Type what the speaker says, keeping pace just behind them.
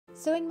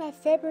Sowing my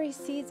February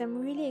seeds,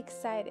 I'm really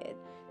excited.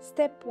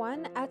 Step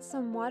 1, add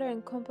some water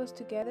and compost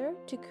together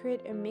to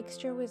create a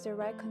mixture with the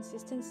right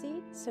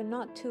consistency, so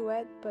not too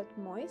wet but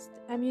moist.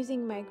 I'm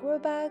using my grow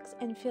bags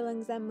and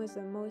filling them with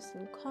the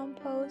moistened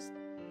compost.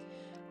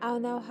 I'll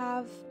now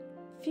have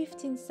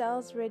 15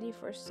 cells ready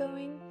for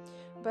sowing,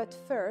 but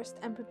first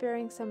I'm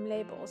preparing some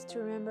labels to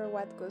remember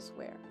what goes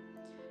where.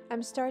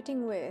 I'm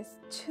starting with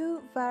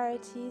 2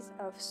 varieties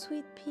of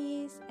sweet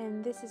peas,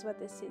 and this is what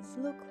the seeds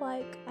look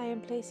like. I am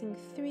placing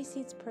 3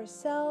 seeds per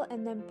cell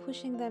and then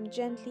pushing them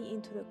gently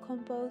into the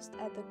compost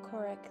at the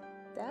correct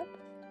depth.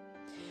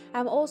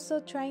 I'm also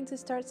trying to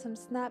start some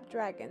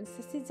snapdragons.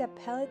 The seeds are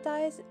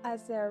pelletized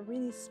as they are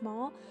really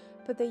small,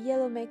 but the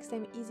yellow makes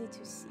them easy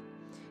to see.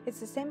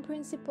 It's the same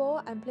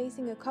principle. I'm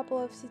placing a couple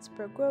of seeds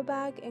per grow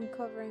bag and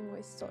covering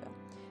with soil.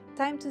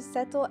 Time to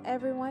settle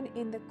everyone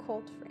in the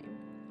cold frame.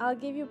 I'll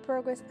give you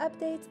progress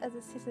updates as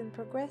the season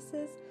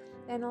progresses,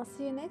 and I'll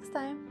see you next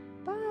time.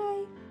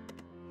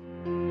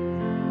 Bye!